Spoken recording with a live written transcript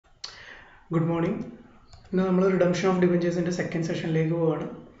Good morning. Now we redemption of debentures in the second session.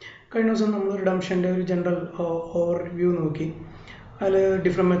 Kind of redemption general overview.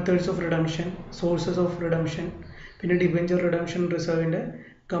 Different methods of redemption, sources of redemption, debenture redemption reserve in the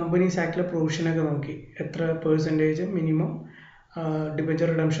Companies Act provision percentage minimum debenture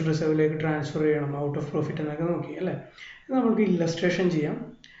redemption reserve transfer out of profit. We illustration.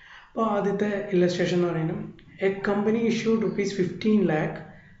 Illustration a company issued rupees 15 lakh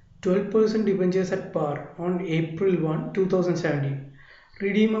 12% debentures at par on April 1, 2017,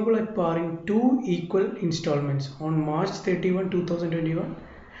 redeemable at par in two equal installments on March 31, 2021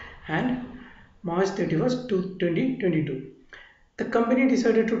 and March 31st, 2022. The company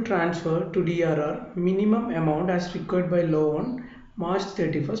decided to transfer to DRR minimum amount as required by law on March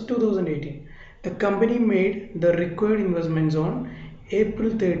 31st, 2018. The company made the required investments on April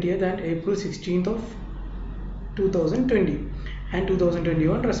 30th and April 16th of 2020 and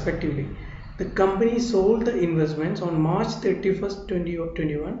 2021 respectively. The company sold the investments on March 31st,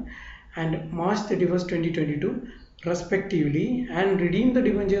 2021 and March 31st, 2022 respectively and redeemed the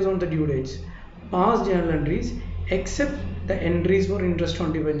debentures on the due dates. Past journal entries except the entries for interest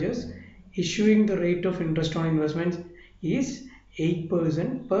on debentures, issuing the rate of interest on investments is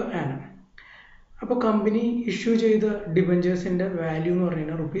 8% per annum. Now, company issue the debentures in the value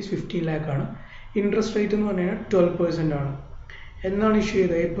rupees 15 lakh. Interest rate 12%. And issue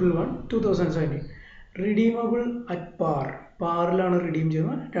April 1, 2017. Redeemable at par. Par redeem two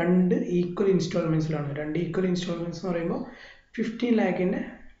equal installments. Two equal installments 15 lakh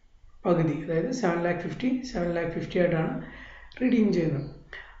in Pagadi. That is 7 lakh 50, 7 lakh 50 at redeem.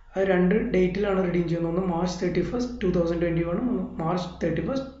 That date redeem March 31st, 2021 and March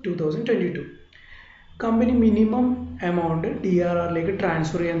 31st, 2022. Company minimum amount DRR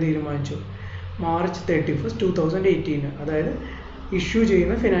transfer March 31st, 2018. That is issue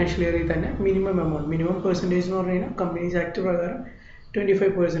financial year minimum amount. Minimum percentage in Companies Act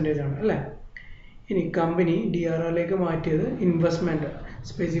 25%. In company DRR investment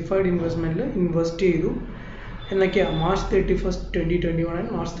specified investment invest March 31st, 2021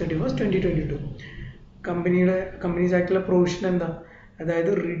 and March 31st, 2022. Companies Act provision that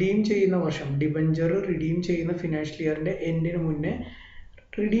is redeem debenture redeem financial year end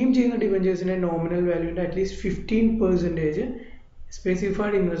redeem debentures in a nominal value at least 15%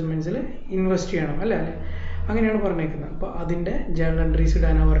 specified investments invest journal entries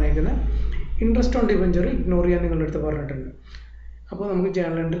interest on debenture ignore journal entry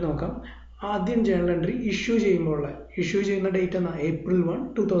journal entry issue date April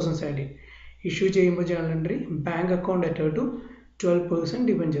 1, 2017. Issue journal entry bank account letter to 12%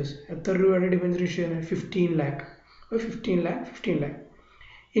 debentures. Debenture issue 15 lakh. 15 lakh.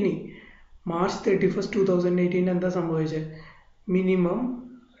 In March 31st, 2018 and the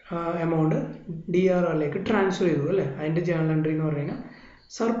minimum amount DRR transfer and journal entry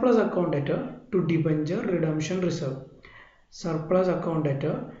surplus account letter to debenture redemption reserve. Surplus account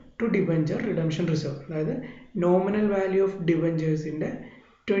letter to debenture redemption reserve. That is nominal value of debentures in the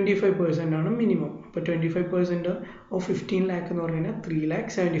 25% minimum. But 25% of 15 lakh is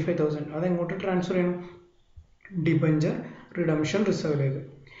 3,75,000. That is transfer debenture redemption reserve.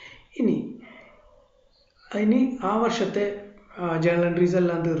 Ini journal entries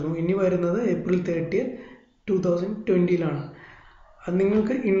April 30th, 2020.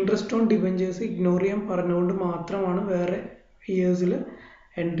 Interest on debentures ignore years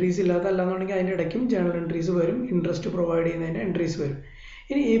entries journal entries interest provided entries.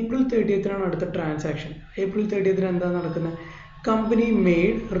 In April 30th the transaction. April 30th company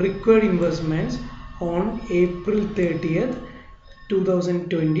made required investments on April 30th,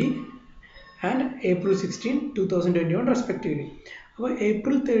 2020 and April 16, 2021 respectively.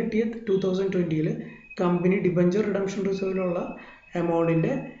 April 30th, 2020 company debenture redemption reserve amount in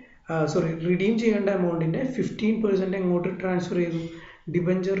redeem amount in 15% transfer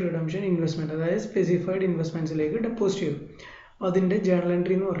debenture redemption investment. That is specified investments deposit. That's journal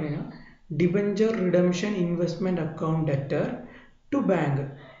entry debenture redemption investment account debtor to bank.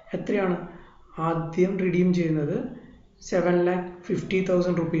 Redeem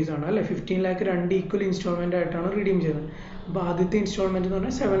 7,50,000 rupees. 15 lakh and equal installment redeem. The installment is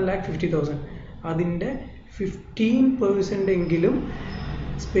 7,50,000. That's 15%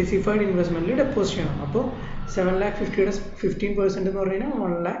 specified investment deposit. 7,50,000 15% is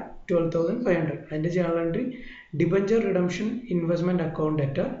 1,12,500. And the journal entry debenture redemption investment account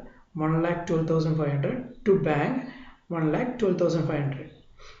debtor 1,12,500 to bank 1,12,500.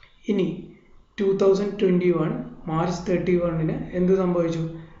 In 2021 March 31 എന്ത് സംഭവിച്ചു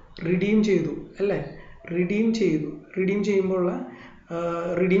redeem ചെയ്തു അല്ലേ redeem ചെയ്യുമ്പോൾ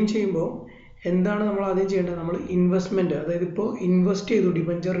എന്താണ് നമ്മൾ ആദ്യം ചെയ്യേണ്ടത്? നമ്മൾ ഇൻവെസ്റ്റ്മെൻറ്റ്, അതായത് ഇപ്പോൾ ഇൻവെസ്റ്റ് ചെയ്തു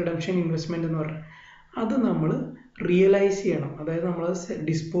ഡിബഞ്ചർ റിഡംഷൻ ഇൻവെസ്റ്റ്മെൻറ്റ് എന്ന് പറഞ്ഞാൽ അത് നമ്മൾ റിയലൈസ് ചെയ്യണം, അതായത് നമ്മൾ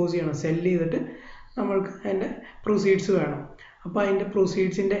ഡിസ്പോസ് ചെയ്യണം, സെല്ല് ചെയ്തിട്ട് നമ്മൾക്ക് അതിൻ്റെ പ്രൊസീഡ്സ് വേണം. അപ്പോൾ അതിൻ്റെ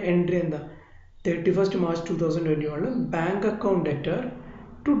പ്രൊസീഡ്സിൻ്റെ എൻട്രി എന്താ? 31st March 2021 bank account debtor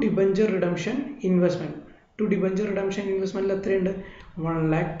to debenture redemption investment. To debenture redemption ഇൻവെസ്റ്റ്മെൻറ്റിൽ എത്രയുണ്ട്?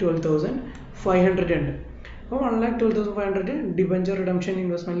 1,12,500 ഉണ്ട്. അപ്പോൾ 1,12,500 ഡിബഞ്ചർ റിഡംഷൻ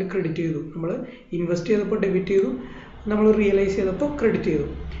ഇൻവെസ്റ്റ്മെൻറ്റിൽ ക്രെഡിറ്റ് ചെയ്തു. നമ്മൾ ഇൻവെസ്റ്റ് ചെയ്തപ്പോൾ ഡെബിറ്റ് ചെയ്തു, നമ്മൾ റിയലൈസ് ചെയ്തപ്പോൾ ക്രെഡിറ്റ് ചെയ്തു.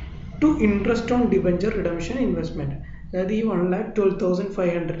 To interest on debenture redemption investment, അതായത് ഈ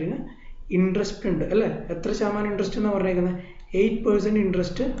 1,12,500 ഇൻട്രസ്റ്റ് ഉണ്ട് അല്ലേ? എത്ര ശതമാനം ഇൻട്രസ്റ്റ് എന്നാണ് പറഞ്ഞേക്കുന്നത്? 8%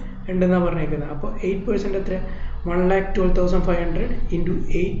 ഇൻട്രസ്റ്റ് ഉണ്ടെന്നാണ് പറഞ്ഞേക്കുന്നത്. അപ്പോൾ 8% എത്ര? 1,12,500 ഇൻറ്റു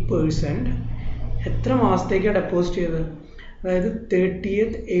 8%. എത്ര മാസത്തേക്കാണ് ഡെപ്പോസിറ്റ് ചെയ്തത്? അതായത്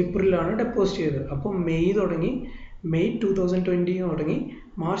 30th ഏപ്രിലാണ് ഡെപ്പോസിറ്റ് ചെയ്തത്. അപ്പോൾ മെയ് തുടങ്ങി, മെയ് 2020 തുടങ്ങി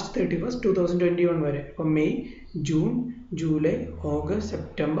മാർച്ച് 31st 2021 വരെ. അപ്പോൾ May, June, July, August,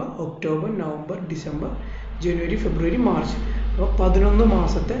 September, October, November, December, ജനുവരി, ഫെബ്രുവരി, മാർച്ച്. അപ്പോൾ 11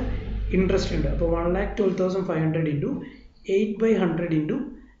 മാസത്തെ ഇൻട്രസ്റ്റ് ഉണ്ട്. അപ്പോൾ 1,12,500 ഇൻറ്റു 8/100 ഇൻറ്റു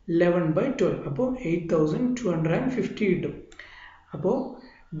 11/12, അപ്പോൾ 8,250 കിട്ടും. അപ്പോൾ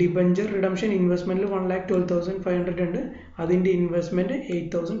ഡിബഞ്ചർ റിഡംഷൻ ഇൻവെസ്റ്റ്മെൻറ്റിൽ 1,12,500 ഉണ്ട്, അതിൻ്റെ ഇൻവെസ്റ്റ്മെൻറ്റ്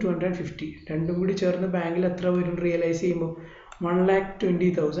 8,250. രണ്ടും കൂടി ചേർന്ന് ബാങ്കിൽ എത്ര വരും റിയലൈസ് ചെയ്യുമ്പോൾ?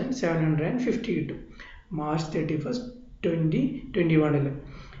 1,20,750 കിട്ടും മാർച്ച് 31st 2021.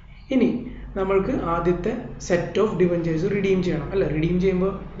 ഇനി നമ്മൾക്ക് ആദ്യത്തെ സെറ്റ് ഓഫ് ഡിബഞ്ചേഴ്സ് റിഡീം ചെയ്യണം അല്ലേ? റിഡീം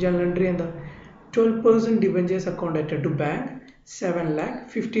ചെയ്യുമ്പോൾ ജനറൽ എൻട്രി എന്താ? 12% debentures account at to bank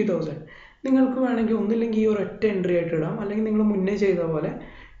 7,50,000. നിങ്ങൾക്ക് വേണമെങ്കിൽ ഒന്നില്ലെങ്കിൽ ഈ ഒരൊറ്റ എൻട്രി ആയിട്ട് ഇടാം, അല്ലെങ്കിൽ നിങ്ങൾ മുന്നേ ചെയ്ത പോലെ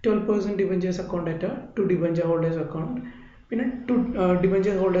 12% debentures account at to debenture holders account, പിന്നെ to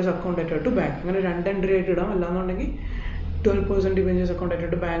debenture holders account at to bank, അങ്ങനെ 2 എൻട്രി ആയിട്ട് ഇടാം. അല്ലാന്നുണ്ടെങ്കിൽ 12% debentures account at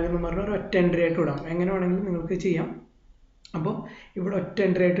to bank എന്ന് പറഞ്ഞാൽ ഒരു ഒറ്റ എൻട്രി ആയിട്ട് ഇടാം. എങ്ങനെ വേണമെങ്കിലും നിങ്ങൾക്ക് ചെയ്യാം. അപ്പോൾ ഇവിടെ ഒറ്റ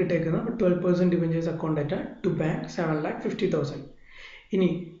എൻട്രി ആയിട്ട് ഇട്ടേക്കുന്ന 12% debentures account at to bank 7,50,000. ഇനി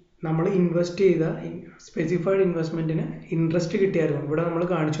നമ്മൾ ഇൻവെസ്റ്റ് ചെയ്ത സ്പെസിഫൈഡ് ഇൻവെസ്റ്റ്മെൻറ്റിന് ഇൻട്രസ്റ്റ് കിട്ടിയായിരുന്നു. ഇവിടെ നമ്മൾ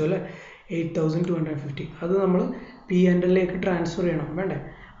കാണിച്ചു അല്ലേ? 8,250. അത് നമ്മൾ P&L-ലേക്ക് ട്രാൻസ്ഫർ ചെയ്യണം, വേണ്ടേ?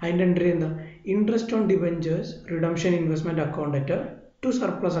 അതിൻ്റെ എൻട്രി എന്താ? Interest on debentures redemption investment account at to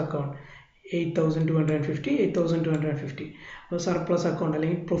surplus account 8,250, 8,250. അപ്പോൾ സർപ്ലസ് അക്കൗണ്ട്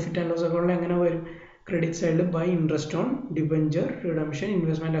അല്ലെങ്കിൽ പ്രോഫിറ്റ് ആൻഡ് ലോസ് അക്കൗണ്ടിൽ എങ്ങനെ വരും? ക്രെഡിറ്റ് സൈഡിൽ by interest on debenture redemption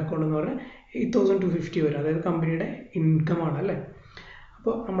investment account എന്ന് പറഞ്ഞാൽ 8,250 വരും. അതായത് കമ്പനിയുടെ ഇൻകം ആണ് അല്ലേ?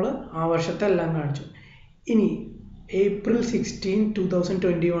 അപ്പോൾ നമ്മൾ ആ വർഷത്തെ എല്ലാം കാണിച്ചു. ഇനി April 16,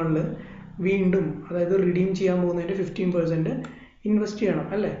 2021 വീണ്ടും, അതായത് റിഡീം ചെയ്യാൻ പോകുന്നതിൻ്റെ 15% ഇൻവെസ്റ്റ് ചെയ്യണം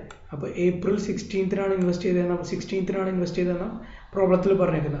അല്ലേ? അപ്പോൾ April 16-നാണ് ഇൻവെസ്റ്റ് ചെയ്തതെന്ന പ്രോബ്ലത്തിൽ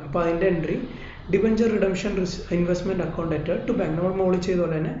പറഞ്ഞേക്കുന്നത്. അപ്പോൾ അതിൻ്റെ entry debenture redemption investment account at to bank, നമ്മൾ മുകളിൽ ചെയ്ത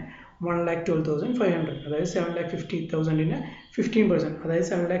പോലെ തന്നെ 1,12,500, അതായത് 7,50,000-ൻ്റെ 15%, അതായത്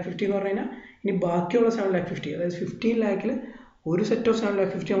 7,50,000 എന്ന് പറഞ്ഞു കഴിഞ്ഞാൽ ഇനി ബാക്കിയുള്ള 7,50,000, അതായത് 15 lakhൽ ഒരു സെറ്റ് ഓഫ്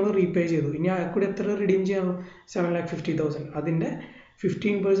 7,50,000 നമ്മൾ റീപേ ചെയ്തു. ഇനി അയാൾക്കൂടെ എത്ര റിഡീം ചെയ്യാൻ? 7,50,000. അതിൻ്റെ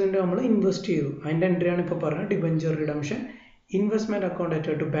 15% നമ്മൾ ഇൻവെസ്റ്റ് ചെയ്തു. അതിൻ്റെ എൻട്രിയാണ് ഇപ്പോൾ പറഞ്ഞത് debenture redemption investment account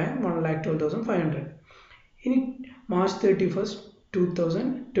at to bank 1,12,500. ഇനി മാർച്ച് 31st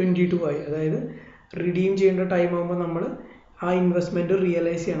 2022 ആയി, അതായത് റിഡീം ചെയ്യേണ്ട ടൈം ആകുമ്പോൾ നമ്മൾ ആ ഇൻവെസ്റ്റ്മെൻറ്റ്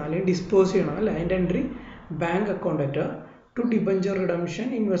റിയലൈസ് ചെയ്യണം അല്ലെങ്കിൽ ഡിസ്പോസ് ചെയ്യണം അല്ലേ? അതിൻ്റെ entry bank account at to debenture redemption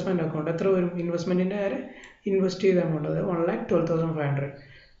investment account എത്ര വരും? ഇൻവെസ്റ്റ്മെൻറ്റിൻ്റെ നേരെ ഇൻവെസ്റ്റ് ചെയ്ത എമൗണ്ട്, അതായത് 1,12,500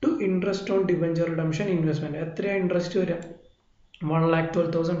 to interest on debenture redemption investment. എത്രയാണ് ഇൻട്രസ്റ്റ് വരിക?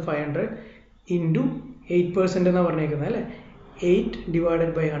 1,12,500 ഇൻറ്റു 8% എന്നാണ് പറഞ്ഞേക്കുന്നത് അല്ലേ?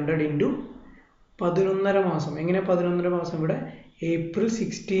 8/100 ഇൻറ്റു 11.5 മാസം. എങ്ങനെ 11.5 മാസം? ഇവിടെ April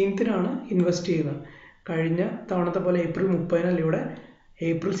 16-നാണ് ഇൻവെസ്റ്റ് ചെയ്യുന്നത്. കഴിഞ്ഞ തവണത്തെ പോലെ April 30-നല്ല, ഇവിടെ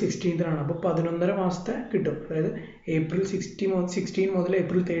April 16-നാണ്. അപ്പോൾ 11.5 മാസത്തെ കിട്ടും. അതായത് April 16 മുതൽ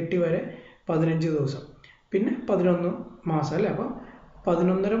April 30 വരെ 15 ദിവസം, പിന്നെ 11 മാസം അല്ലേ? അപ്പോൾ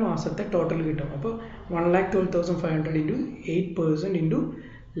 11.5 മാസത്തെ ടോട്ടൽ കിട്ടും. അപ്പോൾ 1,12,500 ഇൻറ്റു 8% ഇൻറ്റു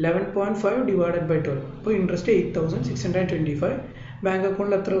 11.5 ഡിവൈഡഡ് ബൈ 12. അപ്പോൾ ഇൻട്രസ്റ്റ് 8,625. ബാങ്ക്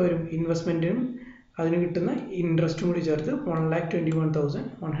അക്കൗണ്ടിൽ എത്ര വരും? ഇൻവെസ്റ്റ്മെൻറ്റിനും അതിന് കിട്ടുന്ന ഇൻട്രസ്റ്റും കൂടി ചേർത്ത്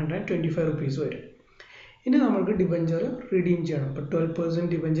 1,21,125 റുപ്പീസ് വരും. ഇനി നമുക്ക് ഡിബഞ്ചർ റിഡീം ചെയ്യണം. അപ്പോൾ 12%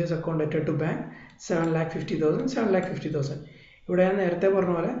 debentures account at to bank 7,50,000, 7,50,000. ഇവിടെ ഞാൻ നേരത്തെ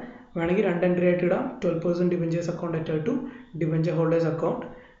പറഞ്ഞ പോലെ വേണമെങ്കിൽ 2 എൻട്രി ആയിട്ട് ഇടാം. 12% debentures account at to debenture holders account,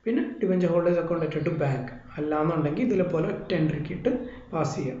 പിന്നെ debenture holders account at to bank. അല്ലാന്നുണ്ടെങ്കിൽ ഇതിലെ പോലെ ഒറ്റ എൻട്രിക്ക് ഇട്ട്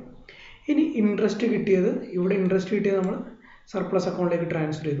പാസ് ചെയ്യാം. ഇനി ഇൻട്രസ്റ്റ് കിട്ടിയത്, ഇവിടെ ഇൻട്രസ്റ്റ് കിട്ടിയത് നമ്മൾ സർപ്ലസ് അക്കൗണ്ടിലേക്ക്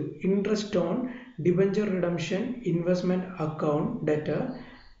ട്രാൻസ്ഫർ ചെയ്തു. Interest on debenture redemption investment account debtor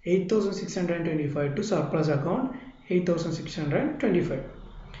 8,625 to surplus account 8,625.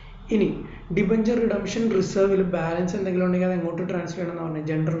 ഇനി ഡിബഞ്ചർ റിഡംഷൻ റിസർവിൽ ബാലൻസ് എന്തെങ്കിലും ഉണ്ടെങ്കിൽ അത് എങ്ങോട്ട് ട്രാൻസ്ഫർ ചെയ്യണമെന്ന് പറഞ്ഞാൽ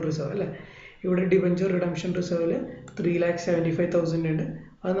ജനറൽ റിസർവ് അല്ലേ. ഇവിടെ ഡിബഞ്ചർ റിഡംഷൻ റിസർവിൽ 3,75,000 ഉണ്ട്.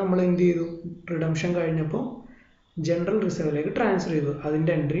 അത് നമ്മൾ എന്ത് ചെയ്തു, റിഡംഷൻ കഴിഞ്ഞപ്പോൾ ജനറൽ റിസർവിലേക്ക് ട്രാൻസ്ഫർ ചെയ്തു.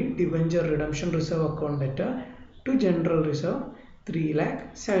 അതിൻ്റെ entry debenture redemption reserve account ഡെറ്റ to general reserve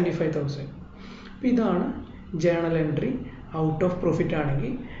 3,75,000. അപ്പോൾ ഇതാണ് journal entry. Out of profit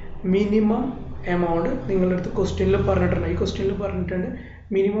ആണെങ്കിൽ മിനിമം എമൗണ്ട് നിങ്ങളുടെ അടുത്ത് ക്വസ്റ്റ്യനിൽ പറഞ്ഞിട്ടുണ്ട്. ഈ ക്വസ്റ്റ്യനിൽ പറഞ്ഞിട്ടുണ്ട്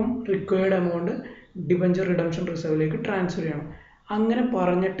minimum required amount debenture redemption റിസർവിലേക്ക് transfer ചെയ്യണം. അങ്ങനെ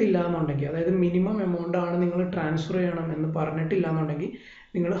പറഞ്ഞിട്ടില്ല എന്നുണ്ടെങ്കിൽ, അതായത് മിനിമം എമൗണ്ട് ആണ് നിങ്ങൾ ട്രാൻസ്ഫർ ചെയ്യണം എന്ന് പറഞ്ഞിട്ടില്ല എന്നുണ്ടെങ്കിൽ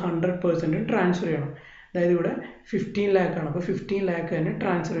നിങ്ങൾ 100% ട്രാൻസ്ഫർ ചെയ്യണം. അതായത് ഇവിടെ 15 lakh ആണ്, അപ്പോൾ 15 lakh തന്നെ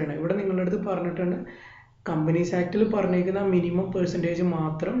ട്രാൻസ്ഫർ ചെയ്യണം. ഇവിടെ നിങ്ങളുടെ അടുത്ത് പറഞ്ഞിട്ടുണ്ട് കമ്പനീസ് ആക്ടിൽ പറഞ്ഞിരിക്കുന്ന മിനിമം പെർസെൻറ്റേജ്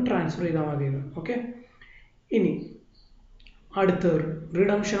മാത്രം ട്രാൻസ്ഫർ ചെയ്താൽ മതിയെന്ന്. ഓക്കെ. ഇനി അടുത്തത്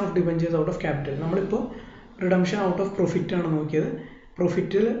redemption of debentures out of capital. നമ്മളിപ്പോൾ റിഡംഷൻ ഔട്ട് ഓഫ് പ്രോഫിറ്റ് ആണ് നോക്കിയത്.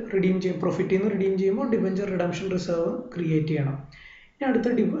 പ്രോഫിറ്റിൽ പ്രോഫിറ്റിൽ നിന്ന് റിഡീം ചെയ്യുമ്പോൾ ഡിബഞ്ചർ റിഡംഷൻ റിസർവ് ക്രിയേറ്റ് ചെയ്യണം. ഇനി അടുത്ത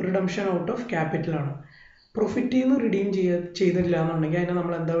റിഡംഷൻ ഔട്ട് ഓഫ് ക്യാപിറ്റൽ ആണ്. പ്രോഫിറ്റിൽ നിന്ന് റിഡീം ചെയ്തില്ല എന്നുണ്ടെങ്കിൽ അതിനെ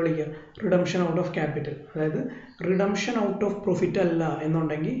നമ്മൾ എന്താ വിളിക്കുക, റിഡംഷൻ ഔട്ട് ഓഫ് ക്യാപിറ്റൽ. അതായത് റിഡംഷൻ ഔട്ട് ഓഫ് പ്രോഫിറ്റ് അല്ല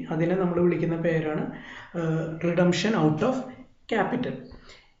എന്നുണ്ടെങ്കിൽ അതിനെ നമ്മൾ വിളിക്കുന്ന പേരാണ് redemption out of capital.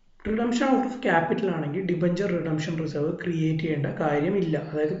 Redemption out of capital ആണെങ്കിൽ ഡിബഞ്ചർ റിഡംഷൻ റിസർവ് ക്രിയേറ്റ് ചെയ്യേണ്ട കാര്യമില്ല.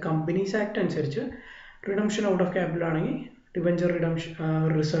 അതായത് കമ്പനീസ് ആക്ട് അനുസരിച്ച് റിഡംഷൻ ഔട്ട് ഓഫ് ക്യാപിറ്റൽ ആണെങ്കിൽ ഡിബഞ്ചർ റിഡംഷൻ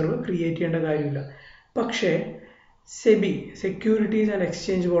റിസർവ് ക്രിയേറ്റ് ചെയ്യേണ്ട കാര്യമില്ല. പക്ഷേ SEBI, securities and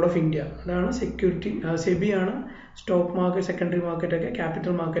exchange board of India, അതാണ് സെബിയാണ് stock market, secondary മാർക്കറ്റൊക്കെ,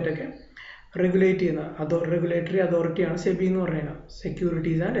 capital മാർക്കറ്റൊക്കെ regulate ചെയ്യുന്ന റെഗുലേറ്ററി അതോറിറ്റിയാണ് സെബി എന്ന് പറയുന്നത്,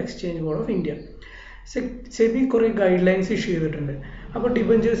 securities and exchange board of India. SEBI കുറേ ഗൈഡ് ലൈൻസ് ഇഷ്യൂ ചെയ്തിട്ടുണ്ട്. അപ്പോൾ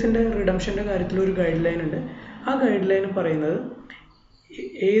ഡിബഞ്ചേഴ്സിൻ്റെ റിഡംഷൻ്റെ കാര്യത്തിൽ ഒരു ഗൈഡ് ലൈൻ ഉണ്ട്. ആ ഗൈഡ് ലൈൻ പറയുന്നത്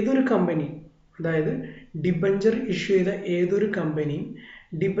ഏതൊരു കമ്പനി, അതായത് ഡിബഞ്ചർ ഇഷ്യൂ ചെയ്ത ഏതൊരു കമ്പനിയും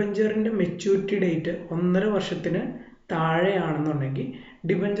ഡിബഞ്ചറിൻ്റെ മെച്യൂരിറ്റി ഡേറ്റ് 1.5 വർഷത്തിന് താഴെയാണെന്നുണ്ടെങ്കിൽ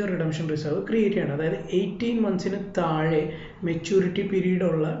ഡിബഞ്ചർ റിഡംഷൻ റിസർവ് ക്രിയേറ്റ് ചെയ്യണം. അതായത് 18 monthsന് താഴെ മെച്യൂരിറ്റി പീരീഡ്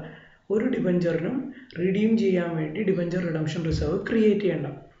ഉള്ള ഒരു ഡിബഞ്ചറിനും റിഡീം ചെയ്യാൻ വേണ്ടി ഡിബഞ്ചർ റിഡംഷൻ റിസർവ് ക്രിയേറ്റ് ചെയ്യണ്ട.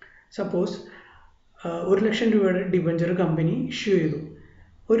 സപ്പോസ് 1,00,000 രൂപയുടെ ഡിബഞ്ചർ കമ്പനി ഇഷ്യൂ ചെയ്തു,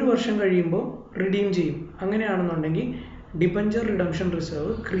 1 വർഷം കഴിയുമ്പോൾ റിഡീം ചെയ്യും. അങ്ങനെയാണെന്നുണ്ടെങ്കിൽ ഡിബഞ്ചർ റിഡംഷൻ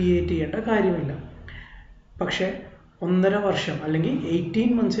റിസർവ് ക്രിയേറ്റ് ചെയ്യേണ്ട കാര്യമില്ല. പക്ഷേ 1.5 വർഷം അല്ലെങ്കിൽ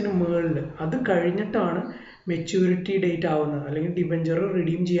 18 monthsന് മുകളിൽ അത് കഴിഞ്ഞിട്ടാണ് മെച്യൂരിറ്റി ഡേറ്റ് ആവുന്നത് അല്ലെങ്കിൽ debenture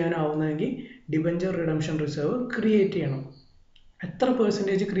redeem ചെയ്യാനാവുന്നതെങ്കിൽ debenture redemption reserve create ചെയ്യണം. എത്ര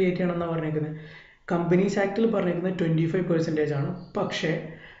പെർസെൻറ്റേജ് ക്രിയേറ്റ് ചെയ്യണം എന്നാണ് പറഞ്ഞേക്കുന്നത്? കമ്പനീസ് ആക്ടിൽ പറഞ്ഞേക്കുന്നത് 25% ആണ്. പക്ഷേ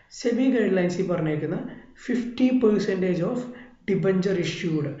സെബി ഗൈഡ് ലൈൻസിൽ പറഞ്ഞേക്കുന്നത് 50% of debenture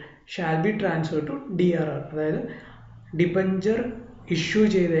issued shall be transfer to DRR. അതായത് ഡിബഞ്ചർ ഇഷ്യൂ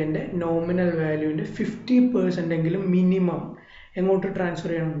ചെയ്തതിൻ്റെ നോമിനൽ വാല്യൂവിൻ്റെ 50% എങ്കിലും മിനിമം എങ്ങോട്ട് ട്രാൻസ്ഫർ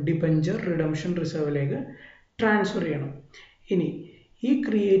ചെയ്യണം? ഡിബഞ്ചർ റിഡംഷൻ റിസർവിലേക്ക് ട്രാൻസ്ഫർ ചെയ്യണം. ഇനി ഈ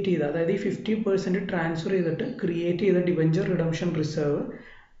ക്രിയേറ്റ് ചെയ്ത, അതായത് ഈ 50% ട്രാൻസ്ഫർ ചെയ്തിട്ട് ക്രിയേറ്റ് ചെയ്ത ഡിബഞ്ചർ റിഡംഷൻ റിസർവ്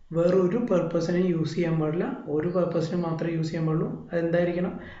വേറൊരു പർപ്പസിനും യൂസ് ചെയ്യാൻ പാടില്ല, ഒരു പർപ്പസിന് മാത്രമേ യൂസ് ചെയ്യാൻ പാടുള്ളൂ.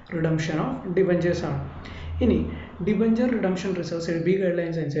 അതെന്തായിരിക്കണം? റിഡംഷൻ ഓഫ് ഡിബഞ്ചേഴ്സ് ആണ്. ഇനി debenture redemption reserve SEBI guide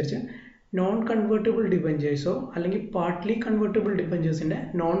lines അനുസരിച്ച് നോൺ കൺവേർട്ടബിൾ ഡിബഞ്ചേഴ്സോ അല്ലെങ്കിൽ പാർട്ട്ലി കൺവേർട്ടബിൾ ഡിബഞ്ചേഴ്സിൻ്റെ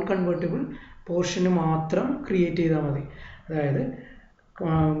നോൺ കൺവേർട്ടബിൾ പോർഷന് മാത്രം ക്രിയേറ്റ് ചെയ്താൽ മതി. അതായത്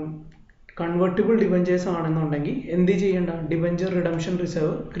കൺവേർട്ടബിൾ ഡിബഞ്ചേഴ്സ് ആണെന്നുണ്ടെങ്കിൽ എന്ത് ചെയ്യേണ്ട? ഡിബഞ്ചർ റിഡംഷൻ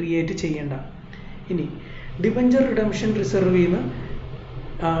റിസർവ് ക്രിയേറ്റ് ചെയ്യേണ്ട. ഇനി ഡിബഞ്ചർ റിഡംഷൻ റിസർവിൽ നിന്ന്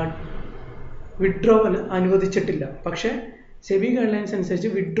വിഡ്രോവൽ അനുവദിച്ചിട്ടില്ല. പക്ഷേ സെബി ഗൈഡ് ലൈൻസ് അനുസരിച്ച്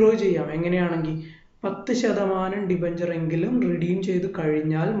വിഡ്രോ ചെയ്യാം. എങ്ങനെയാണെങ്കിൽ 10% ഡിബഞ്ചർ എങ്കിലും റിഡീം ചെയ്ത്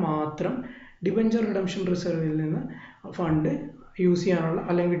കഴിഞ്ഞാൽ മാത്രം ഡിബഞ്ചർ റിഡംഷൻ റിസർവിൽ നിന്ന് ഫണ്ട് യൂസ് ചെയ്യാനുള്ള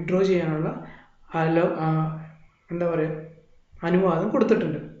അല്ലെങ്കിൽ വിഡ്രോ ചെയ്യാനുള്ള എന്താ പറയുക അനുവാദം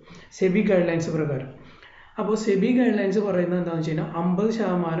കൊടുത്തിട്ടുണ്ട് സെബി ഗൈഡ് ലൈൻസ് പ്രകാരം. അപ്പോൾ സെബി ഗൈഡ് ലൈൻസ് പറയുന്നത് എന്താണെന്ന് വെച്ച്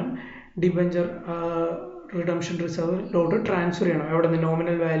കഴിഞ്ഞാൽ 50% ഡിബഞ്ചർ റിഡംഷൻ റിസർവിലോട്ട് ട്രാൻസ്ഫർ ചെയ്യണം. എവിടെ നിന്ന്?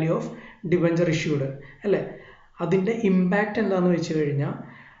 Nominal value of debenture issued അല്ലേ. അതിൻ്റെ ഇമ്പാക്റ്റ് എന്താണെന്ന് വെച്ച് കഴിഞ്ഞാൽ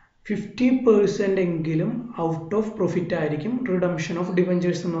 50% എങ്കിലും ഔട്ട് ഓഫ് പ്രോഫിറ്റ് ആയിരിക്കും റിഡംഷൻ ഓഫ്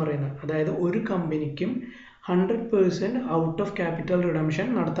ഡിബഞ്ചേഴ്സ് എന്ന് പറയുന്നത്. അതായത് ഒരു കമ്പനിക്കും 100% ഔട്ട് ഓഫ് ക്യാപിറ്റൽ റിഡംഷൻ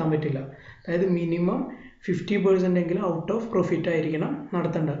നടത്താൻ പറ്റില്ല. അതായത് മിനിമം 50% എങ്കിലും ഔട്ട് ഓഫ് പ്രോഫിറ്റ് ആയിരിക്കണം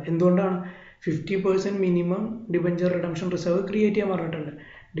നടത്തേണ്ടത്. എന്തുകൊണ്ടാണ്? 50% minimum debenture redemption reserve create ചെയ്യാൻ പറഞ്ഞിട്ടുണ്ട്.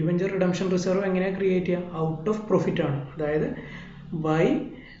 ഡിബഞ്ചർ റിഡംഷൻ റിസർവ് എങ്ങനെയാണ് ക്രിയേറ്റ് ചെയ്യുക? ഔട്ട് ഓഫ് പ്രോഫിറ്റ് ആണ്. അതായത് by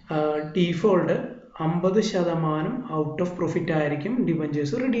default 50% out of profit ആയിരിക്കും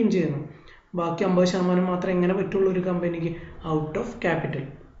ഡിബഞ്ചേഴ്സ് റിഡീം ചെയ്യുന്നത്. ബാക്കി 50% മാത്രമേ എങ്ങനെ പറ്റുള്ളൂ ഒരു കമ്പനിക്ക്? Out of capital.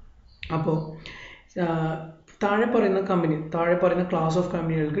 അപ്പോൾ താഴെ പറയുന്ന കമ്പനി, താഴെ പറയുന്ന ക്ലാസ് ഓഫ്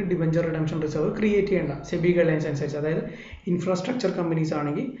കമ്പനികൾക്ക് ഡിബഞ്ചർ റിഡംഷൻ റിസർവ് ക്രിയേറ്റ് ചെയ്യേണ്ട സെബി ഗൈഡ്ലൈൻസ് അനുസരിച്ച്. അതായത് ഇൻഫ്രാസ്ട്രക്ചർ കമ്പനീസ്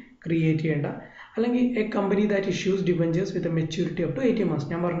ആണെങ്കിൽ ക്രിയേറ്റ് ചെയ്യേണ്ട, അല്ലെങ്കിൽ A company that issues debentures with maturity up to 18 months.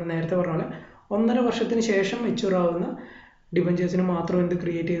 ഞാൻ നേരത്തെ പറഞ്ഞ പോലെ 1.5 വർഷത്തിന് ശേഷം മെച്യൂർ ആവുന്ന ഡിബഞ്ചേഴ്സിന് മാത്രം എന്ത്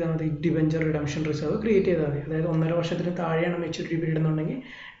ക്രിയേറ്റ് ചെയ്താൽ മതി? ഡിബഞ്ചർ റിഡംഷൻ റിസർവ് ക്രിയേറ്റ് ചെയ്താൽ മതി. അതായത് 1.5 വർഷത്തിന് താഴെയാണ് മെച്യൂരിറ്റി പീരീഡ് എന്നുണ്ടെങ്കിൽ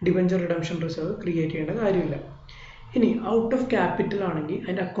ഡിബഞ്ചർ റിഡംഷൻ റിസർവ് ക്രിയേറ്റ് ചെയ്യേണ്ട കാര്യമില്ല. ഇനി ഔട്ട് ഓഫ് ക്യാപിറ്റൽ ആണെങ്കിൽ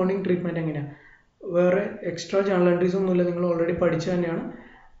അതിൻ്റെ അക്കൗണ്ടിങ് ട്രീറ്റ്മെൻറ്റ് എങ്ങനെയാണ്? വേറെ എക്സ്ട്രാ ജേണൽ എൻട്രീസ് ഒന്നുമില്ല, നിങ്ങൾ ഓൾറെഡി പഠിച്ചു തന്നെയാണ്.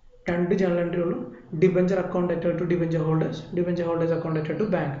 2 ജേണൽ എൻട്രി ഉള്ളൂ. Debenture account അറ്റഡ് to debenture holders, debenture holders account അറ്റഡ് to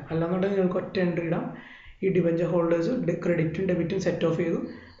bank. അല്ലാന്നുണ്ടെങ്കിൽ നിങ്ങൾക്ക് ഒറ്റ എൻട്രി ഇടാം. ഈ ഡിബഞ്ചർ ഹോൾഡേഴ്സ് ക്രെഡിറ്റും ഡെബിറ്റും സെറ്റ് ഓഫ് ചെയ്തു,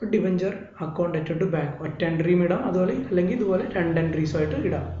 ഡിബഞ്ചർ അക്കൗണ്ട് അറ്റഡ് ടു ബാങ്ക് ഒറ്റ എൻട്രിയും ഇടാം, അതുപോലെ അല്ലെങ്കിൽ ഇതുപോലെ 2 എൻട്രീസുമായിട്ട്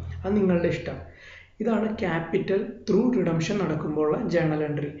ഇടാം. അത് നിങ്ങളുടെ ഇഷ്ടം. ഇതാണ് capital through redemption നടക്കുമ്പോഴുള്ള journal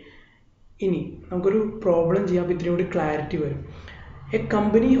entry. ഇനി നമുക്കൊരു പ്രോബ്ലം ചെയ്യാൻ ഇത്തിരി കൂടി ക്ലാരിറ്റി വരും. A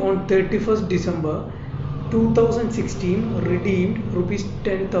company on 31st December 2016 redeemed rupees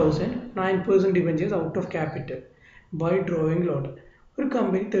 10,000 9% debentures out of capital by drawing lot. ഒരു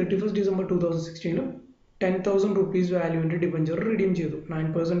company 31st December 2016 10,000 rupees വാല്യൂവിൻ്റെ debenture redeem ചെയ്തു.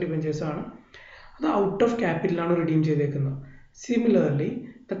 9% ഡിബഞ്ചേഴ്സ് ആണ്. അത് ഔട്ട് ഓഫ് ക്യാപിറ്റലാണ് റിഡീം ചെയ്തേക്കുന്നത്. Similarly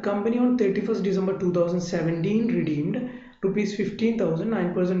the company on 31st December 2017 redeemed rupees 15,000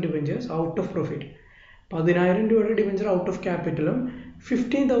 9% debentures out of profit. 10,000 രൂപയുടെ debenture out of ക്യാപിറ്റലും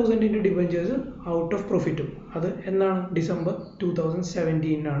 15,000 debentures out of പ്രോഫിറ്റും. അത് എന്നാണ്? December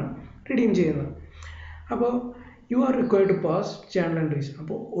 2017 redeem ചെയ്യുന്നത്. അപ്പോൾ you are required to pass journal entries.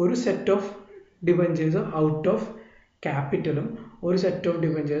 അപ്പോൾ ഒരു set of debentures out of ക്യാപിറ്റലും ഒരു set of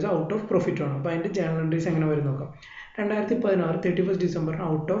debentures out of പ്രോഫിറ്റുമാണ്. അപ്പോൾ അതിൻ്റെ ജേണൽ എൻട്രീസ് എങ്ങനെ വരും നോക്കാം. 2016 31st ഡിസംബറിന്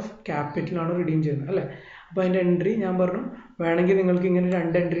ഔട്ട് ഓഫ് ക്യാപിറ്റലാണ് റിഡീം ചെയ്യുന്നത് അല്ലേ. അപ്പോൾ അതിൻ്റെ എൻട്രി ഞാൻ പറഞ്ഞു, വേണമെങ്കിൽ നിങ്ങൾക്ക് ഇങ്ങനെ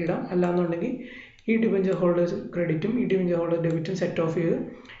 2 എൻട്രി ഇടാം. അല്ലാന്നുണ്ടെങ്കിൽ ഈ ഡിബഞ്ചർ ഹോൾഡേഴ്സ് ക്രെഡിറ്റും ഈ ഡിബഞ്ചർ ഹോൾഡേഴ്സ് ഡെബിറ്റും സെറ്റ് ഓഫ് ചെയ്ത്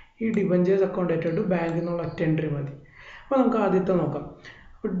ഈ ഡിബഞ്ചേഴ്സ് അക്കൗണ്ട് അറ്റഡ് ടു ബാങ്ക് എന്നുള്ള ഒറ്റ എൻട്രി മതി. അപ്പോൾ നമുക്ക് ആദ്യത്തെ നോക്കാം.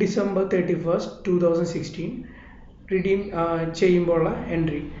 അപ്പോൾ ഡിസംബർ 31st 2016 റിഡീം ചെയ്യുമ്പോഴുള്ള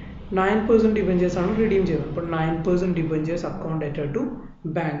എൻട്രി 9% ഡിബഞ്ചേഴ്സ് ആണ് റിഡീം ചെയ്തത്. അപ്പോൾ 9% ഡിബഞ്ചേഴ്സ് അക്കൗണ്ട് അറ്റഡ് ടു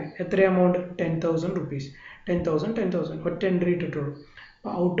ബാങ്ക്. എത്ര എമൗണ്ട്? 10,000 rupees. 10,000 ഒറ്റ എൻട്രി ഇട്ടിട്ടുള്ളൂ.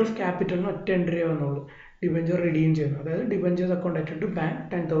 അപ്പോൾ ഔട്ട് ഓഫ് ക്യാപിറ്റലിന് ഒറ്റ എൻട്രി വന്നുള്ളൂ. ഡിബഞ്ചർ റിഡീം ചെയ്യുന്നത്, അതായത് ഡിബഞ്ചേഴ്സ് അക്കൗണ്ട് അറ്റഡ് ടു ബാങ്ക്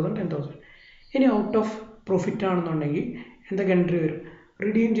 10,000. ഇനി ഔട്ട് ഓഫ് പ്രോഫിറ്റ് ആണെന്നുണ്ടെങ്കിൽ എന്തൊക്കെ എൻട്രി വരും?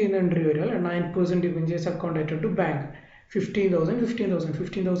 റിഡീം ചെയ്യുന്ന എൻട്രി വരും അല്ലേ. 9% debentures account അറ്റഡ് to bank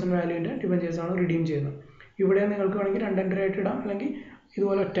 15,000 വാല്യൂവിൻ്റെ debentures ആണ് റിഡീം ചെയ്യുന്നത്. ഇവിടെ നിങ്ങൾക്ക് വേണമെങ്കിൽ 2 എൻട്രി ആയിട്ട് ഇടാം, അല്ലെങ്കിൽ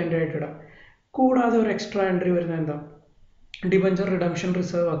ഇതുപോലെ ഒറ്റ എൻട്രി ആയിട്ട് ഇടാം. കൂടാതെ ഒരു എക്സ്ട്രാ എൻട്രി വരുന്നത് എന്താ? ഡിബഞ്ചർ റിഡംഷൻ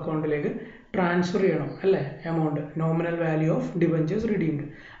റിസർവ് അക്കൗണ്ടിലേക്ക് ട്രാൻസ്ഫർ ചെയ്യണം അല്ലേ. Amount nominal value of debentures redeemed.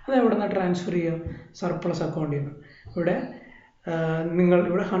 അത് എവിടെ നിന്നാണ് ട്രാൻസ്ഫർ ചെയ്യുക? സർപ്ലസ് അക്കൗണ്ടിൽ നിന്ന്. ഇവിടെ നിങ്ങൾ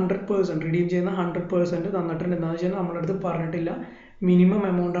ഇവിടെ 100% റിഡീം ചെയ്യുന്ന 100% തന്നിട്ടുണ്ട്. എന്താണെന്ന് വെച്ചാൽ നമ്മുടെ അടുത്ത് പറഞ്ഞിട്ടില്ല മിനിമം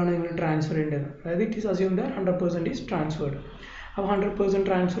എമൗണ്ട് ആണ് നിങ്ങൾ ട്രാൻസ്ഫർ ചെയ്യേണ്ടത്. അതായത് it is assume that 100% is transferred. അപ്പോൾ 100%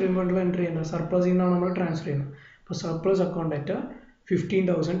 ട്രാൻസ്ഫർ ചെയ്യുമ്പോൾ എൻട്രി ചെയ്യുന്നത് സർപ്ലസിൽ നിന്നാണ് നമ്മൾ ട്രാൻസ്ഫർ ചെയ്യുന്നത്. അപ്പോൾ surplus account at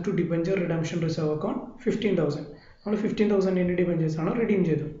 15,000 to debenture redemption reserve account 15,000. നമ്മൾ 15,000 ഡിബഞ്ചേഴ്സ് ആണ് റിഡീം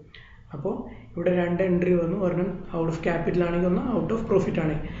ചെയ്തത്. അപ്പോൾ ഇവിടെ 2 എൻട്രി വന്നു. ഒരെണ്ണം ഔട്ട് ഓഫ് ക്യാപിറ്റൽ ആണെങ്കിൽ ഒന്ന് ഔട്ട് ഓഫ് പ്രോഫിറ്റ്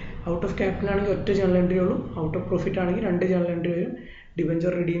ആണെങ്കിൽ. ഔട്ട് ഓഫ് ക്യാപിറ്റൽ ആണെങ്കിൽ ഒറ്റ ജേണൽ എൻട്രി ഉള്ളൂ. ഔട്ട് ഓഫ് പ്രോഫിറ്റ് ആണെങ്കിൽ 2 ജേണൽ എൻട്രി വരും.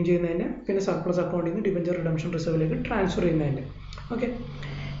 ഡിബഞ്ചർ റിഡീം ചെയ്യുന്നതിന്, പിന്നെ സർപ്ലസ് അക്കൗണ്ടിൽ നിന്ന് ഡിബഞ്ചർ റിഡംഷൻ റിസർവിലേക്ക് ട്രാൻസ്ഫർ ചെയ്യുന്നതിൻ്റെ. ഓക്കെ,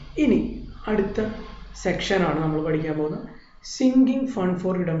 ഇനി അടുത്ത സെക്ഷനാണ് നമ്മൾ പഠിക്കാൻ പോകുന്നത്. Sinking fund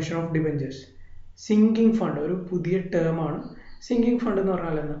four redemption of debentures. Sinking fund ഒരു പുതിയ ടേമാണ്. സിങ്കിങ് ഫണ്ട് എന്ന്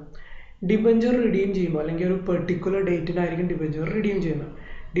പറഞ്ഞാൽ എന്താ? ഡിബഞ്ചർ റിഡീം ചെയ്യുമ്പോൾ അല്ലെങ്കിൽ ഒരു പെർട്ടിക്കുലർ ഡേറ്റിനായിരിക്കും ഡിബഞ്ചർ റിഡീം ചെയ്യുന്നത്.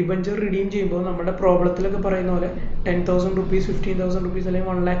 ഡിബഞ്ചർ റിഡീം ചെയ്യുമ്പോൾ നമ്മുടെ പ്രോബ്ലത്തിലൊക്കെ പറയുന്ന പോലെ 10,000 rupees 15,000 rupees അല്ലെങ്കിൽ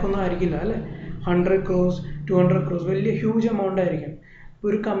 1 lakh ഒന്നും ആയിരിക്കില്ല അല്ലേ. 100 crores 200 crores വലിയ ഹ്യൂജ് എമൗണ്ട് ആയിരിക്കും.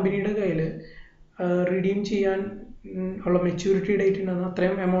 ഒരു കമ്പനിയുടെ കയ്യിൽ റിഡീം ചെയ്യാൻ ഉള്ള മെച്യൂരിറ്റി ഡേറ്റ് ഉണ്ടെന്ന്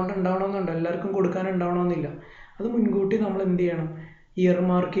അത്രയും എമൗണ്ട് ഉണ്ടാവണമെന്നുണ്ട്. എല്ലാവർക്കും കൊടുക്കാൻ ഉണ്ടാവണമെന്നില്ല. അത് മുൻകൂട്ടി നമ്മൾ എന്ത് ചെയ്യണം? ഇയർ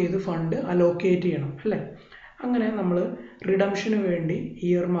മാർക്ക് ചെയ്ത് ഫണ്ട് അലോക്കേറ്റ് ചെയ്യണം അല്ലേ. അങ്ങനെ നമ്മൾ റിഡംഷന് വേണ്ടി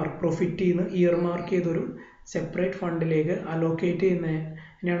ഇയർ മാർക്ക് പ്രോഫിറ്റിൽ നിന്ന് ഇയർ മാർക്ക് ചെയ്തൊരു സെപ്പറേറ്റ് ഫണ്ടിലേക്ക് അലോക്കേറ്റ്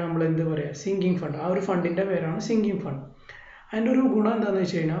ചെയ്യുന്നതിനാണ് നമ്മൾ എന്ത് പറയുക? Sinking fund. ആ ഒരു ഫണ്ടിൻ്റെ പേരാണ് സിങ്കിങ് ഫണ്ട്. അതിൻ്റെ ഒരു ഗുണം എന്താണെന്ന്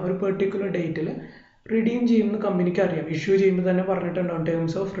വെച്ച് കഴിഞ്ഞാൽ ഒരു പെർട്ടിക്കുലർ ഡേറ്റിൽ റിഡീം ചെയ്യുന്ന കമ്പനിക്ക് അറിയാം. ഇഷ്യൂ ചെയ്യുമ്പോൾ തന്നെ പറഞ്ഞിട്ടുണ്ടാവും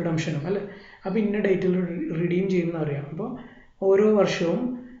ടേംസ് ഓഫ് റിഡംഷനും അല്ലേ. അപ്പോൾ ഇന്ന ഡേറ്റിൽ റിഡീം ചെയ്യുന്ന അറിയാം. അപ്പോൾ ഓരോ വർഷവും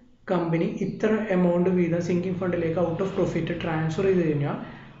കമ്പനി ഇത്ര എമൗണ്ട് വീതം സിങ്കിങ് ഫണ്ടിലേക്ക് ഔട്ട് ഓഫ് പ്രോഫിറ്റ് ട്രാൻസ്ഫർ ചെയ്ത് കഴിഞ്ഞാൽ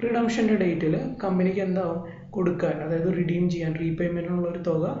റിഡംഷൻ്റെ ഡേറ്റിൽ കമ്പനിക്ക് എന്താവും? കൊടുക്കാൻ, അതായത് റിഡീം ചെയ്യാൻ റീപേയ്മെൻറ്റിനുള്ള ഒരു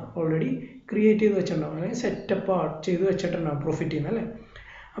തുക ഓൾറെഡി ക്രിയേറ്റ് ചെയ്ത് വെച്ചിട്ടുണ്ടാവും, അല്ലെങ്കിൽ സെറ്റപ്പ് ചെയ്ത് വെച്ചിട്ടുണ്ടാവും പ്രോഫിറ്റിൽ നിന്ന് അല്ലേ.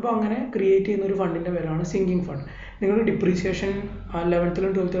 അപ്പോൾ അങ്ങനെ ക്രിയേറ്റ് ചെയ്യുന്ന ഒരു ഫണ്ടിൻ്റെ പേരാണ് സിങ്കിങ് ഫണ്ട്. നിങ്ങൾ ഡിപ്രീസിയേഷൻ 11th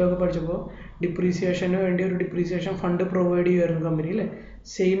ലും 12th ലും പഠിച്ചപ്പോൾ ഡിപ്രീസിയേഷന് വേണ്ടി ഒരു ഡിപ്രീസിയേഷൻ ഫണ്ട് പ്രൊവൈഡ് ചെയ്യുമായിരുന്നു കമ്പനി അല്ലേ.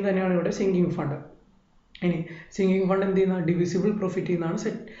 സെയിം തന്നെയാണ് ഇവിടെ സിങ്കിങ് ഫണ്ട്. ഇനി സിങ്കിങ് ഫണ്ട് എന്ത് ചെയ്യുന്ന? ഡിവിസിബിൾ പ്രോഫിറ്റിൽ നിന്നാണ്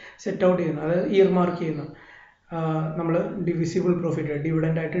സെറ്റ് ഔട്ട് ചെയ്യുന്നത്, അതായത് ഇയർ മാർക്ക് ചെയ്യുന്നത്. നമ്മൾ ഡിവിസിബിൾ പ്രോഫിറ്റ്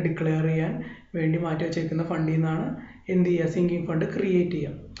ഡിവിഡൻ്റ് ആയിട്ട് ഡിക്ലെയർ ചെയ്യാൻ വേണ്ടി മാറ്റി വെച്ചേക്കുന്ന ഫണ്ടിൽ നിന്നാണ് എന്ത് ചെയ്യുക, സിങ്കിങ് ഫണ്ട് ക്രിയേറ്റ്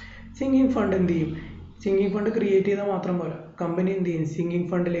ചെയ്യുക. സിങ്കിങ് ഫണ്ട് എന്ത് ചെയ്യും, സിങ്കിങ് ഫണ്ട് ക്രിയേറ്റ് ചെയ്താൽ മാത്രം പോരാ, കമ്പനി എന്ത് ചെയ്യും, സിങ്കിങ്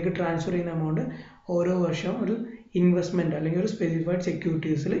ഫണ്ടിലേക്ക് ട്രാൻസ്ഫർ ചെയ്യുന്ന എമൗണ്ട് ഓരോ വർഷവും ഒരു ഇൻവെസ്റ്റ്മെൻറ്റ് അല്ലെങ്കിൽ ഒരു സ്പെസിഫൈഡ്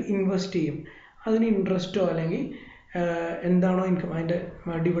സെക്യൂരിറ്റീസിൽ ഇൻവെസ്റ്റ് ചെയ്യും. അതിന് ഇൻട്രസ്റ്റോ അല്ലെങ്കിൽ എന്താണോ ഇൻകം അതിൻ്റെ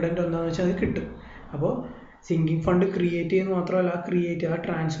ഡിവിഡൻറ്റ് എന്താണെന്ന് വെച്ചാൽ അത് കിട്ടും. അപ്പോൾ സിങ്കിങ് ഫണ്ട് ക്രിയേറ്റ് ചെയ്യുന്നത് മാത്രമല്ല,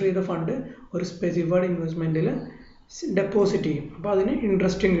 ട്രാൻസ്ഫർ ചെയ്ത ഫണ്ട് ഒരു സ്പെസിഫൈഡ് ഇൻവെസ്റ്റ്മെൻറ്റിൽ ഡെപ്പോസിറ്റ് ചെയ്യും. അപ്പോൾ അതിന്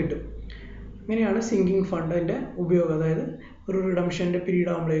ഇൻട്രസ്റ്റും കിട്ടും. അങ്ങനെയാണ് സിങ്കിങ് ഫണ്ടിൻ്റെ ഉപയോഗം. അതായത് ഒരു റിഡംഷൻ്റെ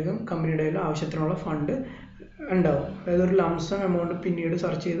പീരീഡ് ആകുമ്പോഴേക്കും കമ്പനിയുടെ കയ്യിൽ ആവശ്യത്തിനുള്ള ഫണ്ട് ഉണ്ടാവും. അതായത് ഒരു ലംസം എമൗണ്ട് പിന്നീട്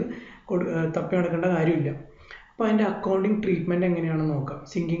സെർച്ച് ചെയ്ത് തപ്പി നടക്കേണ്ട കാര്യമില്ല. അപ്പോൾ അതിൻ്റെ അക്കൗണ്ടിങ് ട്രീറ്റ്മെൻറ്റ് എങ്ങനെയാണെന്ന് നോക്കാം.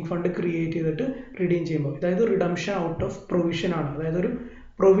 സിങ്കിങ് ഫണ്ട് ക്രിയേറ്റ് ചെയ്തിട്ട് റിഡീം ചെയ്യുമ്പോൾ, അതായത് റിഡംഷൻ ഔട്ട് ഓഫ് പ്രൊവിഷൻ ആണ്. അതായത് ഒരു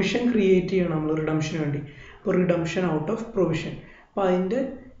പ്രൊവിഷൻ ക്രിയേറ്റ് ചെയ്യണം നമ്മൾ റിഡംഷന് വേണ്ടി. അപ്പോൾ റിഡംഷൻ ഔട്ട് ഓഫ് പ്രൊവിഷൻ. അപ്പോൾ അതിൻ്റെ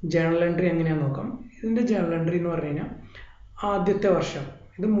ജേണൽ എൻട്രി എങ്ങനെയാണെന്ന് നോക്കാം. ഇതിൻ്റെ ജേണൽ എൻട്രി എന്ന് പറഞ്ഞു കഴിഞ്ഞാൽ ആദ്യത്തെ വർഷം,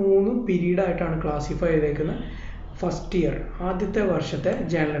 ഇത് 3 പീരീഡായിട്ടാണ് ക്ലാസിഫൈ ചെയ്തേക്കുന്നത്. ഫസ്റ്റ് ഇയർ ആദ്യത്തെ വർഷത്തെ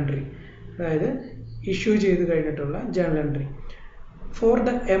ജേണൽ എൻട്രി, അതായത് ഇഷ്യൂ ചെയ്ത് കഴിഞ്ഞിട്ടുള്ള journal entry. For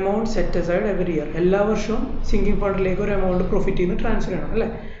the amount set aside every year, എല്ലാ വർഷവും സിങ്കിങ് ഫണ്ടിലേക്ക് ഒരു എമൗണ്ട് പ്രോഫിറ്റ് നിന്ന് ട്രാൻസ്ഫർ ചെയ്യണം അല്ലേ.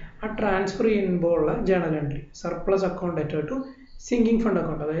 ആ ട്രാൻസ്ഫർ ചെയ്യുമ്പോൾ ഉള്ള journal entry surplus account debtor to sinking fund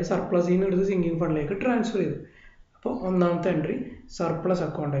account, അതായത് സർപ്ലസിൽ നിന്ന് എടുത്ത് സിങ്കിങ് ഫണ്ടിലേക്ക് ട്രാൻസ്ഫർ ചെയ്തു. അപ്പോൾ ഒന്നാമത്തെ entry surplus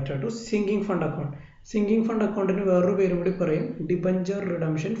account debtor to sinking fund account. Sinking fund അക്കൗണ്ടിന് വേറൊരു പേരും കൂടി പറയും, ഡിബഞ്ചർ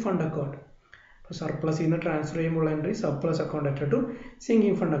റിഡംഷൻ ഫണ്ട് അക്കൗണ്ട്. അപ്പോൾ സർപ്ലസിൽ നിന്ന് ട്രാൻസ്ഫർ ചെയ്യുമ്പോൾ entry surplus account debtor to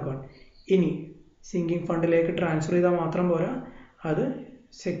sinking fund account. ഇനി സിങ്കിങ് ഫണ്ടിലേക്ക് ട്രാൻസ്ഫർ ചെയ്താൽ മാത്രം പോരാ, അത്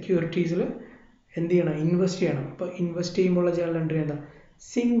സെക്യൂരിറ്റീസിൽ എന്ത് ചെയ്യണം, ഇൻവെസ്റ്റ് ചെയ്യണം. അപ്പോൾ ഇൻവെസ്റ്റ് ചെയ്യുമ്പോഴുള്ള ജേണൽ എൻട്രി എന്താ,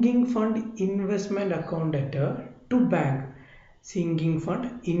 sinking fund investment account debtor to bank. Sinking fund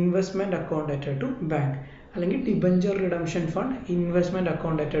investment account debtor to bank, അല്ലെങ്കിൽ debenture redemption fund investment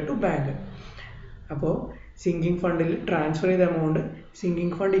account debtor to bank. അപ്പോൾ സിങ്കിങ് ഫണ്ടിൽ ട്രാൻസ്ഫർ ചെയ്ത എമൗണ്ട്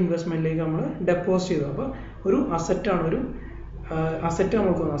സിങ്കിങ് ഫണ്ട് ഇൻവെസ്റ്റ്മെൻറ്റിലേക്ക് നമ്മൾ deposit ചെയ്തു. അപ്പോൾ ഒരു അസറ്റാണ്, ഒരു അസറ്റ്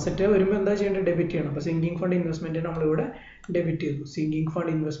നമുക്ക് തോന്നും. അസറ്റ് വരുമ്പോൾ എന്താ ചെയ്യേണ്ടത്, ഡെബിറ്റ് ചെയ്യണം. അപ്പോൾ സിങ്കിങ് ഫണ്ട് ഇൻവെസ്റ്റ്മെൻറ്റ് നമ്മളിവിടെ ഡെബിറ്റ് ചെയ്തു. Sinking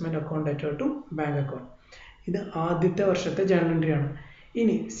fund investment account debtor to bank account. ഇത് ആദ്യത്തെ വർഷത്തെ ജേണൽ എൻട്രി ആണ്.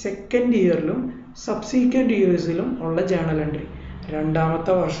 ഇനി സെക്കൻഡ് ഇയറിലും സബ്സീക്വൻറ്റ് ഇയേഴ്സിലും ഉള്ള ജേണൽ എൻട്രി,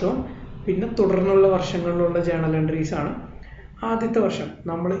 രണ്ടാമത്തെ വർഷവും പിന്നെ തുടർന്നുള്ള വർഷങ്ങളിലുള്ള ജേണൽ എൻട്രീസ് ആണ്. ആദ്യത്തെ വർഷം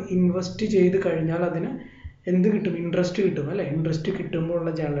നമ്മൾ ഇൻവെസ്റ്റ് ചെയ്ത് കഴിഞ്ഞാൽ അതിന് എന്ത് കിട്ടും, ഇൻട്രസ്റ്റ് കിട്ടും അല്ലേ. ഇൻട്രസ്റ്റ് കിട്ടുമ്പോൾ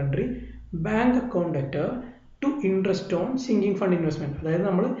ഉള്ള journal entry bank account debtor to interest on sinking fund investment. അതായത്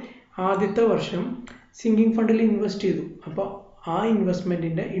നമ്മൾ ആദ്യത്തെ വർഷം സിങ്കിങ് ഫണ്ടിൽ ഇൻവെസ്റ്റ് ചെയ്തു, അപ്പോൾ ആ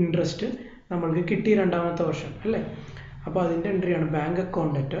ഇൻവെസ്റ്റ്മെൻറ്റിൻ്റെ ഇൻട്രസ്റ്റ് നമ്മൾക്ക് കിട്ടി രണ്ടാമത്തെ വർഷം അല്ലേ. അപ്പോൾ അതിൻ്റെ എൻട്രിയാണ് bank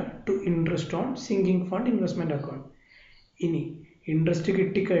account debtor to interest on sinking fund investment account. ഇനി ഇൻട്രസ്റ്റ്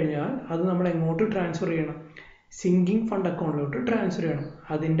കിട്ടിക്കഴിഞ്ഞാൽ അത് നമ്മൾ എങ്ങോട്ട് ട്രാൻസ്ഫർ ചെയ്യണം, സിങ്കിങ് ഫണ്ട് അക്കൗണ്ടിലോട്ട് ട്രാൻസ്ഫർ ചെയ്യണം.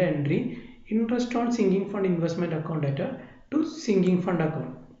 അതിൻ്റെ entry interest on sinking fund investment account debtor to sinking fund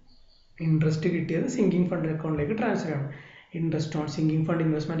account. Interest കിട്ടിയത് സിങ്കിങ് ഫണ്ട് അക്കൗണ്ടിലേക്ക് ട്രാൻസ്ഫർ ചെയ്യണം. Interest on sinking fund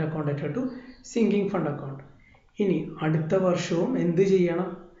investment account debtor to sinking fund account. ഇനി അടുത്ത വർഷവും എന്ത് ചെയ്യണം,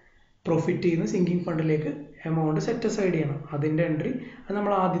 പ്രോഫിറ്റ് ചെയ്യുന്ന സിങ്കിങ് ഫണ്ടിലേക്ക് എമൗണ്ട് സെറ്റ് അസൈഡ് ചെയ്യണം. അതിൻ്റെ എൻട്രി അത്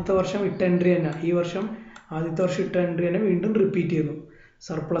നമ്മൾ ആദ്യത്തെ വർഷം ഇട്ട എൻട്രി തന്നെ, ഈ വർഷം ആദ്യത്തെ വർഷം ഇട്ട എൻട്രി തന്നെ വീണ്ടും റിപ്പീറ്റ് ചെയ്യുന്നു.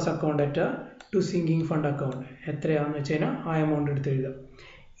 Surplus account debtor to sinking fund account എത്രയാണെന്ന് വെച്ച് കഴിഞ്ഞാൽ ആ എമൗണ്ട് എടുത്ത് എഴുതാം.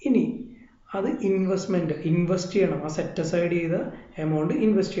 ഇനി അത് ഇൻവെസ്റ്റ് ചെയ്യണം, ആ സെറ്റ് അസൈഡ് ചെയ്ത എമൗണ്ട്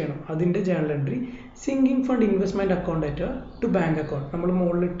ഇൻവെസ്റ്റ് ചെയ്യണം. അതിൻ്റെ journal entry sinking fund investment account debtor to bank account. നമ്മൾ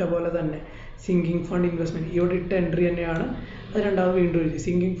മുകളിൽ ഇട്ട പോലെ തന്നെ സിങ്കിങ് ഫണ്ട് ഇൻവെസ്റ്റ്മെൻറ്റ് ഇവിടെ ഇട്ട എൻട്രി തന്നെയാണ്, അത് രണ്ടാമത് വീണ്ടും എഴുതി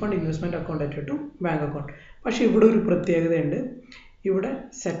sinking fund investment account debtor to bank account. പക്ഷേ ഇവിടെ ഒരു പ്രത്യേകതയുണ്ട്, ഇവിടെ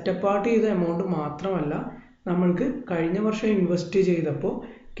സെറ്റപ്പ് ആർട്ട് ചെയ്ത എമൗണ്ട് മാത്രമല്ല, നമ്മൾക്ക് കഴിഞ്ഞ വർഷം ഇൻവെസ്റ്റ് ചെയ്തപ്പോൾ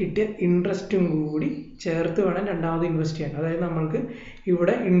കിട്ടിയ ഇൻട്രസ്റ്റും കൂടി ചേർത്ത് വേണം രണ്ടാമത് ഇൻവെസ്റ്റ് ചെയ്യാൻ. അതായത് നമ്മൾക്ക്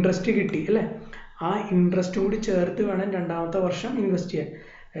ഇവിടെ ഇൻട്രസ്റ്റ് കിട്ടി അല്ലേ, ആ ഇൻട്രസ്റ്റും കൂടി ചേർത്ത് വേണം രണ്ടാമത്തെ വർഷം ഇൻവെസ്റ്റ് ചെയ്യാൻ.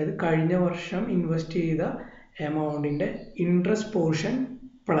 അതായത് കഴിഞ്ഞ വർഷം ഇൻവെസ്റ്റ് ചെയ്ത എമൗണ്ടിൻ്റെ ഇൻട്രസ്റ്റ് പോർഷൻ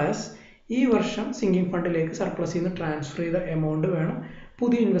പ്ലസ് ഈ വർഷം സിങ്കിങ് ഫണ്ടിലേക്ക് സർപ്ലസിൽ നിന്ന് ട്രാൻസ്ഫർ ചെയ്ത എമൗണ്ട് വേണം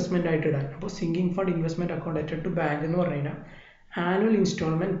പുതിയ ഇൻവെസ്റ്റ്മെൻ്റ് ആയിട്ട് ഇടാൻ. അപ്പോൾ sinking fund investment account debtor to bank എന്ന് പറഞ്ഞു കഴിഞ്ഞാൽ annual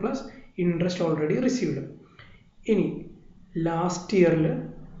instalment plus interest already received. ഇനി ലാസ്റ്റ് ഇയറിൽ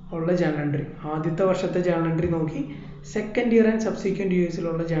ഉള്ള ജേണൽ എൻട്രി, ആദ്യത്തെ വർഷത്തെ ജേണൽ എൻട്രി നോക്കി second year and subsequent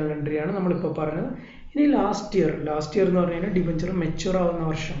ഇയേഴ്സിലുള്ള journal എൻട്രിയാണ് നമ്മളിപ്പോൾ പറഞ്ഞത്. ഇനി ലാസ്റ്റ് ഇയർ എന്ന് പറഞ്ഞു കഴിഞ്ഞാൽ ഡിബഞ്ചർ മെച്യൂർ ആവുന്ന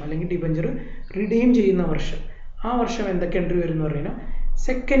വർഷം അല്ലെങ്കിൽ ഡിബഞ്ചർ റിഡീം ചെയ്യുന്ന വർഷം. ആ വർഷം എന്തൊക്കെ എൻട്രി വരും എന്ന് പറഞ്ഞു കഴിഞ്ഞാൽ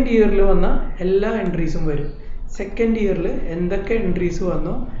സെക്കൻഡ് ഇയറിൽ വന്ന എല്ലാ എൻട്രീസും വരും. സെക്കൻഡ് ഇയറിൽ എന്തൊക്കെ എൻട്രീസ്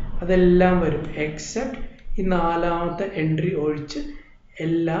വന്നോ അതെല്ലാം വരും, എക്സെപ്റ്റ് ഈ നാലാമത്തെ എൻട്രി ഒഴിച്ച്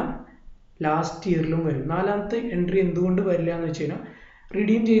എല്ലാം ലാസ്റ്റ് ഇയറിലും വരും. നാലാമത്തെ എൻട്രി എന്തുകൊണ്ട് വരില്ല എന്ന് വെച്ച് കഴിഞ്ഞാൽ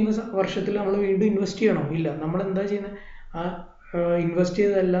റിഡീം ചെയ്യുന്ന വർഷത്തിൽ നമ്മൾ വീണ്ടും ഇൻവെസ്റ്റ് ചെയ്യണോ? ഇല്ല. നമ്മൾ എന്താ ചെയ്യുന്നത്, ആ ഇൻവെസ്റ്റ്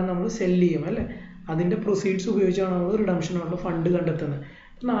ചെയ്തതെല്ലാം നമ്മൾ സെല്ല് ചെയ്യും അല്ലേ. അതിൻ്റെ പ്രൊസീഡ്സ് ഉപയോഗിച്ചാണ് നമ്മൾ റിഡംഷനുള്ള ഫണ്ട് കണ്ടെത്തുന്നത്.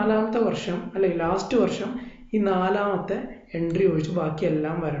 നാലാമത്തെ വർഷം അല്ലെങ്കിൽ ലാസ്റ്റ് വർഷം ഈ നാലാമത്തെ എൻട്രി ഒഴിച്ച്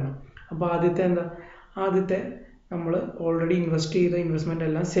ബാക്കിയെല്ലാം വരണം. അപ്പോൾ ആദ്യത്തെ നമ്മൾ ഓൾറെഡി ഇൻവെസ്റ്റ് ചെയ്ത ഇൻവെസ്റ്റ്മെൻ്റ്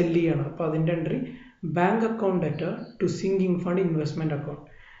എല്ലാം സെല്ല് ചെയ്യണം. അപ്പോൾ അതിൻ്റെ entry bank account debtor to sinking fund investment account.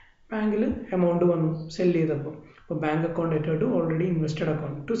 ബാങ്കിൽ എമൗണ്ട് വന്നു സെല്ല് ചെയ്തപ്പോൾ. അപ്പോൾ bank account debtor to already invested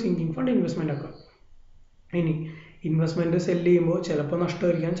account to sinking fund investment account. ഇനി ഇൻവെസ്റ്റ്മെൻറ്റ് സെല്ല് ചെയ്യുമ്പോൾ ചിലപ്പോൾ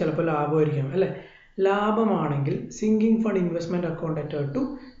നഷ്ടമായിരിക്കാം, ചിലപ്പോൾ ലാഭമായിരിക്കാം അല്ലേ. ലാഭമാണെങ്കിൽ sinking fund investment account debtor to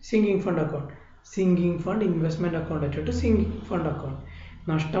sinking fund account, sinking fund investment account debtor to sinking fund account.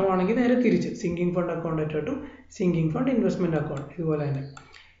 നഷ്ടമാണെങ്കിൽ നേരെ തിരിച്ച് sinking fund account debtor to sinking fund investment account. ഇതുപോലെ തന്നെ.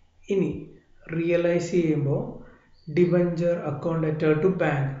 ഇനി റിയലൈസ് ചെയ്യുമ്പോൾ debenture account debtor to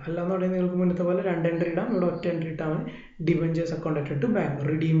bank. അല്ലാന്നുണ്ടെങ്കിൽ നിങ്ങൾക്ക് മുന്നത്തെ പോലെ 2 എൻട്രി ഇടാം, ഇവിടെ ഒറ്റ എൻട്രി ഇട്ടാൽ മതി. Debentures account debtor to bank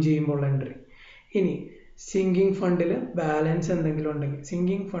redeem ചെയ്യുമ്പോൾ എൻട്രി. ഇനി സിങ്കിങ് ഫണ്ടിൽ ബാലൻസ് എന്തെങ്കിലും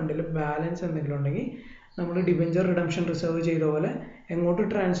ഉണ്ടെങ്കിൽ നമ്മൾ ഡിബഞ്ചർ റിഡംഷൻ റിസർവ് ചെയ്ത പോലെ എങ്ങോട്ട്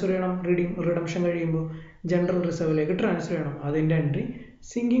ട്രാൻസ്ഫർ ചെയ്യണം? റിഡംഷൻ കഴിയുമ്പോൾ ജനറൽ റിസർവിലേക്ക് ട്രാൻസ്ഫർ ചെയ്യണം. അതിൻ്റെ entry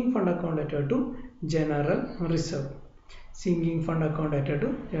sinking fund account debtor to general reserve, sinking fund account debtor to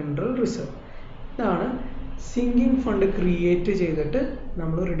general reserve. ഇതാണ് സിങ്കിങ് ഫണ്ട് ക്രിയേറ്റ് ചെയ്തിട്ട്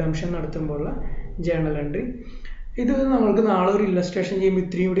നമ്മൾ റിഡംഷൻ നടത്തുമ്പോഴുള്ള ജേണൽ എൻട്രി. ഇത് നമ്മൾക്ക് നാളെ ഒരു ഇല്ലസ്ട്രേഷൻ ചെയ്യുമ്പോൾ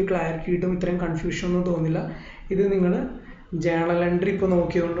ഇത്രയും കൂടി ക്ലാരിറ്റി കിട്ടും, ഇത്രയും കൺഫ്യൂഷൻ ഒന്നും തോന്നില്ല. ഇത് നിങ്ങൾ ജേണൽ എൻട്രി ഇപ്പോൾ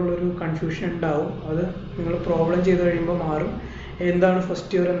നോക്കിയതുകൊണ്ടുള്ളൊരു കൺഫ്യൂഷൻ ഉണ്ടാവും. അത് നിങ്ങൾ പ്രോബ്ലം ചെയ്ത് കഴിയുമ്പോൾ മാറും. എന്താണ്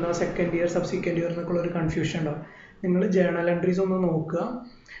ഫസ്റ്റ് ഇയർ, എന്താ second year, subsequent year എന്നൊക്കെയുള്ളൊരു confusion ഉണ്ടാവും. നിങ്ങൾ ജേണൽ എൻട്രീസ് ഒന്ന് നോക്കുക.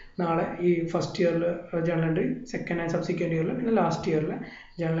 നാളെ ഈ ഫസ്റ്റ് ഇയറിൽ journal entry, second and subsequent ഇയറിൽ, പിന്നെ ലാസ്റ്റ് ഇയറിൽ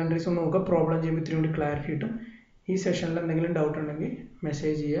ജേണൽ എൻട്രീസ് ഒന്ന് നോക്കുക. പ്രോബ്ലം ചെയ്യുമ്പോൾ ഇത്രയും കൂടി ക്ലാരിറ്റി കിട്ടും. ഈ സെഷനിൽ എന്തെങ്കിലും ഡൗട്ട് ഉണ്ടെങ്കിൽ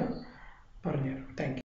മെസ്സേജ് ചെയ്യുക, പറഞ്ഞുതരാം. Thank you.